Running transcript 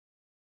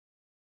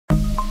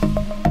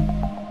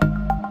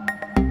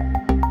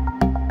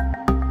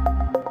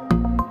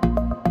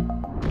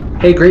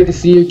Hey, great to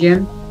see you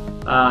again.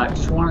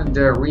 Just wanted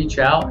to reach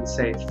out and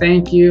say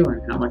thank you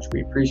and how much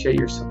we appreciate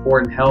your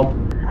support and help.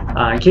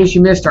 In case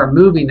you missed our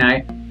movie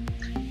night,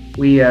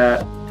 we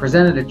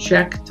presented a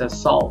check to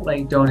Salt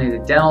Lake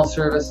Donated Dental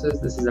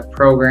Services. This is a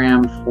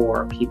program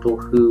for people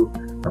who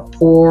are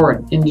poor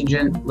and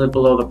indigent, live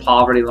below the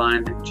poverty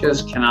line, and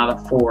just cannot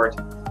afford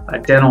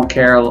dental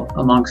care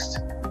amongst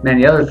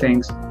many other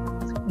things.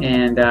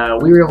 And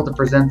we were able to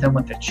present them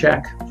with a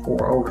check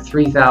for over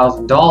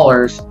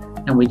 $3,000.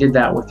 And we did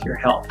that with your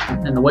help.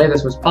 And the way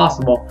this was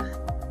possible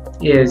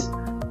is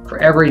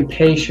for every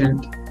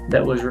patient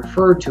that was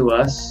referred to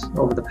us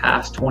over the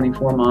past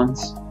 24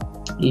 months,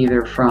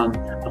 either from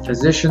a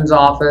physician's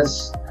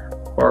office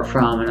or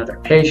from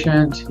another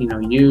patient,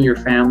 you, your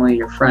family,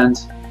 your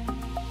friends,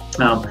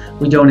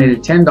 we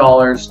donated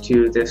 $10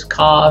 to this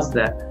cause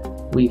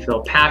that we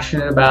feel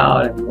passionate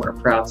about and we're a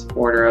proud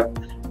supporter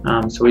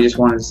of. So we just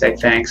wanted to say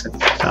thanks. And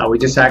we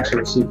just actually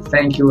received a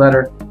thank you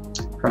letter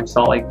from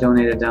Salt Lake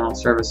Donated Dental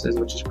Services,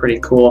 which is pretty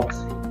cool.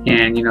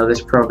 And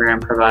this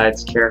program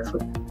provides care for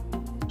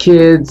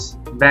kids,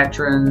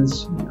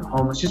 veterans,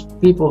 homeless,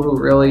 just people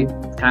who really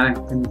kind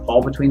of can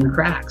fall between the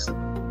cracks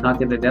and not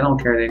get the dental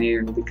care they need.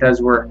 And because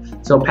we're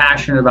so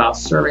passionate about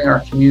serving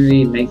our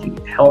community, making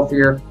it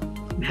healthier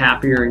and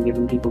happier and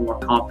giving people more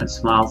confident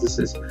smiles, this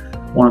is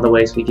one of the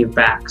ways we give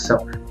back. So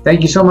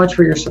thank you so much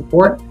for your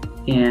support.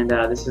 And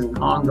this is an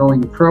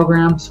ongoing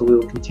program, so we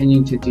will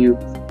continue to do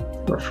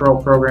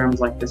referral programs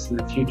like this in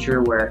the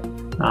future, where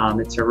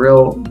it's a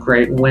real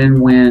great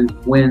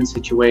win-win-win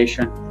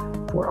situation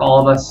for all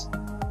of us,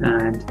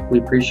 and we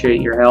appreciate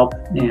your help,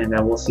 and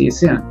we'll see you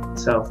soon.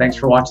 So thanks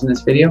for watching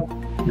this video,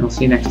 and we'll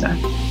see you next time.